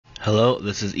Hello,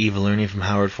 this is Eva Looney from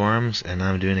Howard Forums, and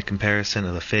I'm doing a comparison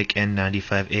of a fake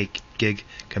N95 8GB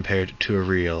compared to a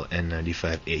real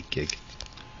N95 8GB.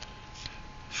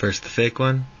 First, the fake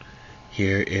one.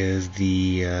 Here is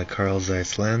the Carl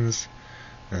Zeiss lens,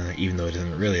 even though it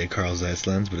isn't really a Carl Zeiss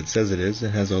lens, but it says it is.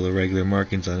 It has all the regular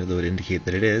markings on it that would indicate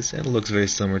that it is, and it looks very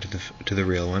similar to the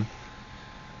real one.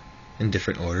 In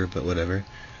different order, but whatever.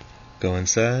 Go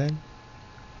inside.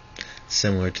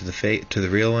 Similar to the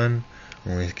real one.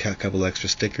 Only a couple extra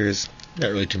stickers. Not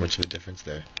really too much of a difference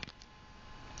there.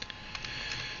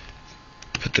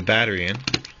 Put the battery in.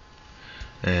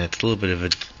 It's a little bit of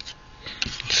a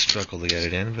struggle to get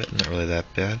it in, but not really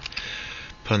that bad.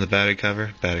 Put on the battery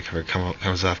cover. Battery cover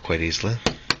comes off quite easily.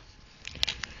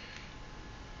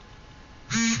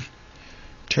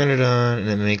 Turn it on, and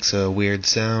it makes a weird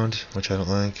sound, which I don't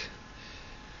like.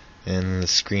 And the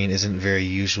screen isn't very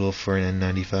usual for an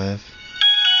N95.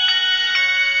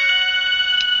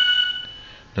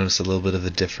 Notice a little bit of a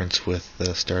difference with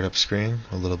the startup screen,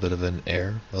 a little bit of an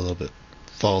error, a little bit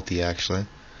faulty actually.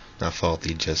 Not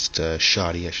faulty, just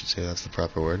shoddy, I should say, that's the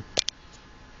proper word.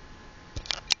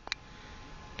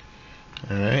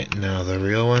 Alright, now the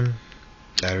real one.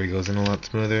 Battery goes in a lot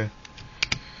smoother.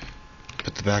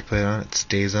 Put the backplate on, it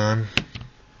stays on.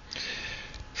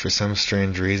 For some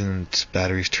strange reason, its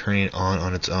battery's turning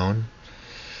on its own.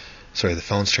 Sorry, the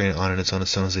phone's turning on its own as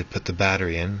soon as they put the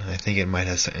battery in. I think it might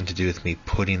have something to do with me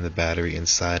putting the battery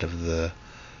inside of the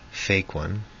fake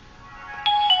one.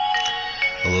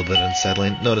 A little bit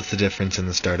unsettling. Notice the difference in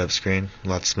the startup screen. A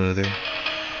lot smoother.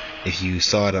 If you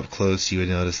saw it up close, you would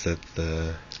notice that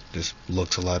this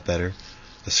looks a lot better.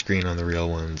 The screen on the real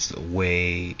one's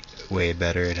way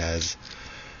better.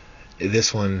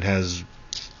 This one has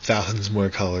thousands more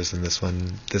colors than this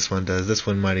one does. This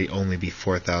one might only be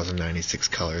 4,096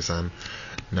 colors. I'm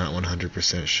not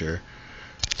 100% sure.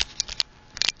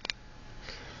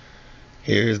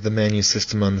 Here's the menu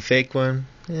system on the fake one.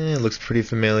 It looks pretty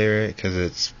familiar because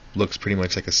it looks pretty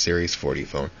much like a Series 40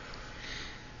 phone.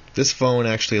 This phone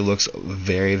actually looks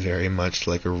very, very much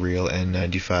like a real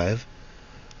N95,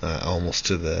 almost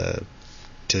to the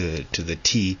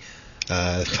T.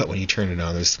 But when you turn it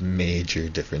on, there's major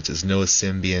differences. No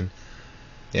Symbian.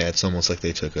 Yeah, it's almost like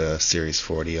they took a Series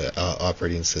 40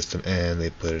 operating system and they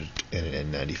put it in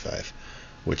an N95,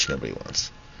 which nobody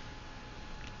wants.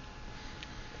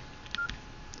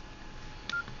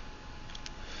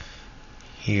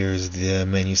 Here's the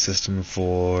menu system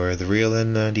for the real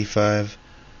N95.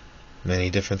 Many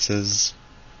differences.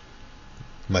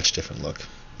 Much different look.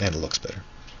 And it looks better.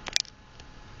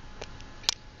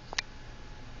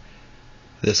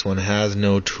 This one has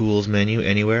no tools menu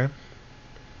anywhere.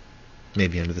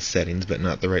 Maybe under the settings, but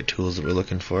not the right tools that we're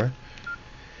looking for.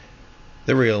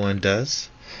 The real one does.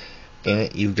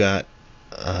 And you've got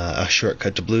a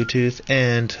shortcut to Bluetooth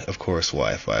and, of course,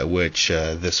 Wi-Fi, which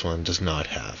this one does not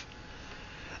have.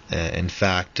 In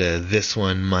fact, this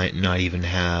one might not even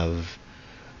have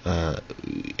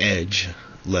Edge,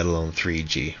 let alone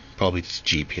 3G. Probably just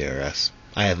GPRS.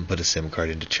 I haven't put a SIM card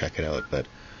in to check it out, but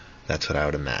that's what I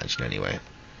would imagine anyway.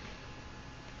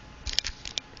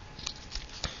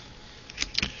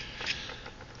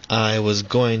 I was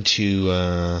going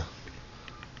to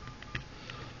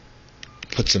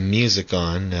put some music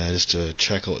on just to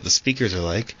check out what the speakers are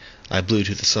like. I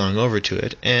Bluetooth the song over to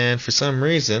it, and for some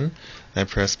reason I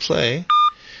press play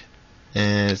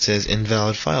and it says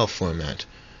invalid file format,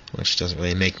 which doesn't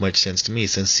really make much sense to me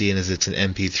since seeing as it's an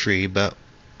MP3, but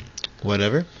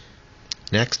whatever.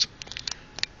 Next.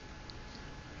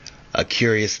 A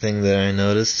curious thing that I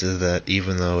noticed is that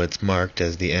even though it's marked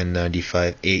as the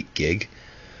N95 8GB,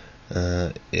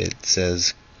 it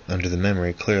says under the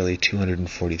memory clearly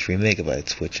 243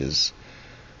 megabytes, which is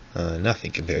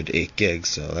nothing compared to 8 gigs,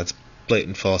 so that's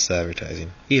blatant false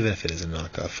advertising, even if it is a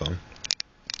knockoff phone.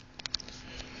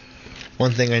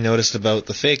 One thing I noticed about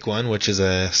the fake one, which is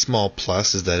a small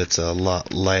plus, is that it's a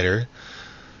lot lighter.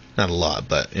 Not a lot,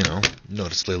 but,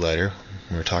 noticeably lighter.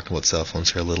 We're talking about cell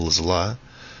phones here, a little is a lot.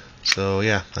 So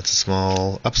yeah, that's a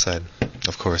small upside.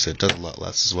 Of course, it does a lot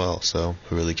less as well, so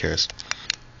who really cares?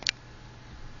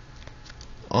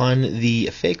 On the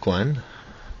fake one,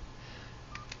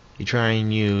 you try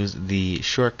and use the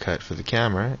shortcut for the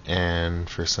camera, and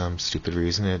for some stupid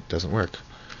reason it doesn't work.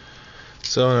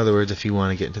 So in other words, if you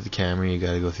want to get into the camera, you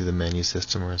gotta go through the menu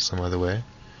system or some other way,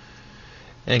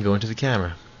 and go into the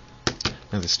camera.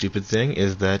 Now the stupid thing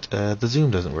is that the zoom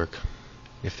doesn't work.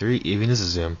 If there even is a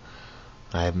zoom.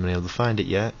 I haven't been able to find it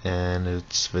yet, and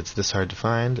if it's this hard to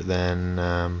find,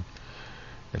 then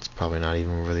it's probably not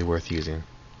even really worth using.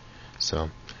 So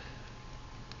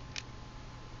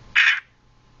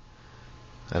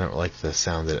I don't like the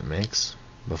sound that it makes.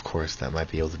 Of course, that might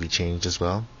be able to be changed as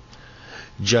well.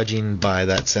 Judging by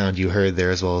that sound you heard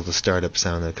there, as well as the startup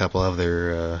sound and a couple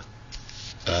other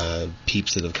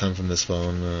peeps that have come from this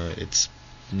phone, it's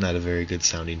not a very good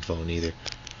sounding phone either.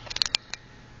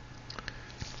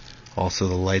 Also,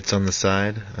 the lights on the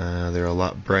side, they're a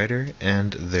lot brighter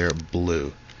and they're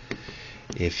blue.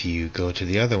 If you go to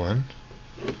the other one,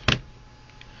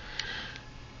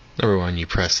 number one, you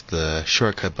press the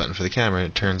shortcut button for the camera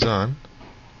and it turns on.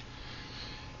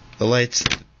 The lights,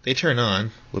 they turn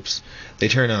on, they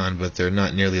turn on, but they're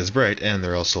not nearly as bright, and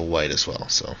they're also white as well,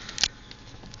 so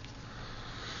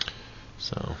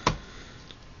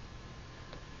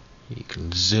you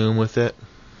can zoom with it.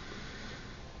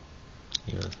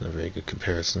 It's not a very good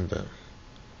comparison, but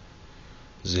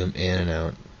zoom in and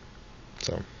out,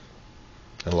 so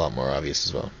and a lot more obvious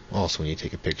as well. Also, when you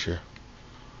take a picture,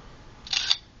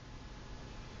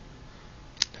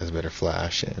 it has a better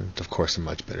flash, and of course a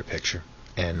much better picture,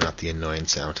 and not the annoying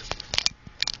sound.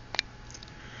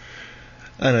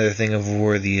 Another thing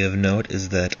worthy of note is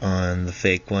that on the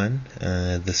fake one,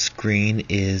 the screen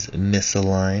is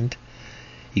misaligned.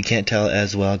 You can't tell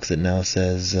as well because it now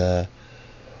says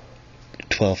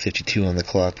 12:52 on the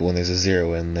clock, but when there's a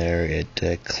 0 in there,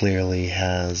 it clearly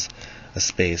has a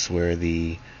space where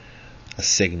a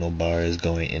signal bar is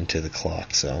going into the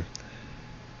clock. So,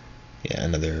 yeah,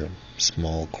 another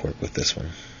small quirk with this one.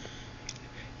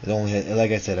 It only,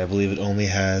 like I said, I believe it only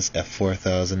has a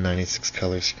 4096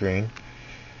 color screen.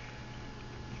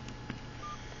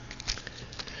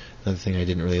 Another thing I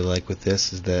didn't really like with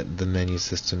this is that the menu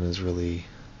system is really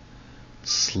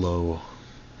slow,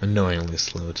 annoyingly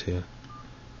slow too.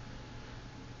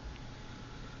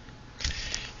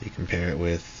 You compare it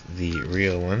with the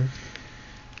real one.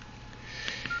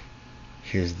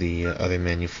 Here's the other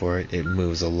menu for it. It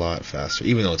moves a lot faster.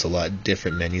 Even though it's a lot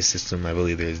different menu system, I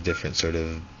believe there's different sort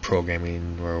of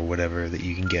programming or whatever that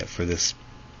you can get for this,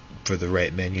 for the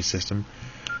right menu system.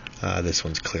 This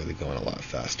one's clearly going a lot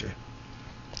faster.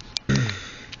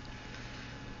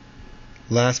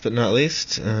 Last but not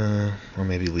least, or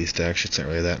maybe least actually, it's not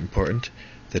really that important,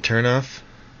 the turn off.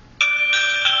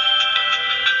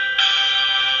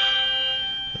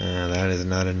 That is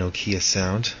not a Nokia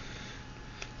sound.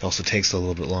 It also takes a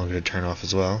little bit longer to turn off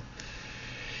as well.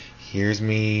 Here's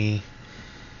me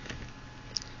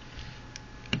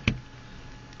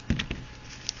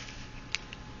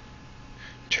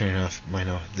turning off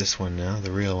this one now,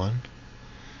 the real one.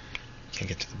 Can't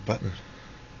get to the button.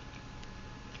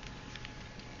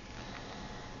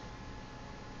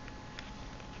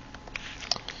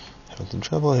 Having some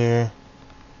trouble here.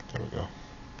 There we go.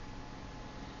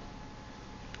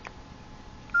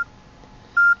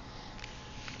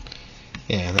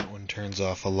 Yeah, that one turns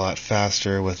off a lot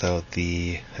faster without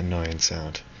the annoying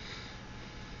sound.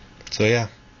 So yeah,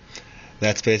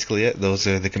 that's basically it. Those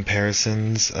are the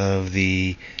comparisons of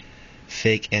the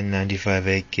fake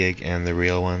N95 8GB and the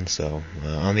real one. So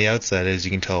on the outside, as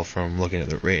you can tell from looking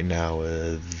at it right now,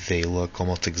 they look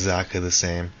almost exactly the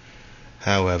same.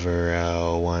 However,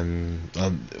 one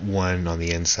on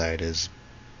the inside is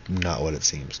not what it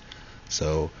seems.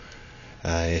 So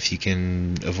if you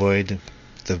can avoid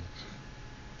the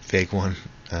fake one,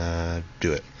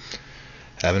 do it.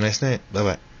 Have a nice night. Bye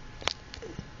bye.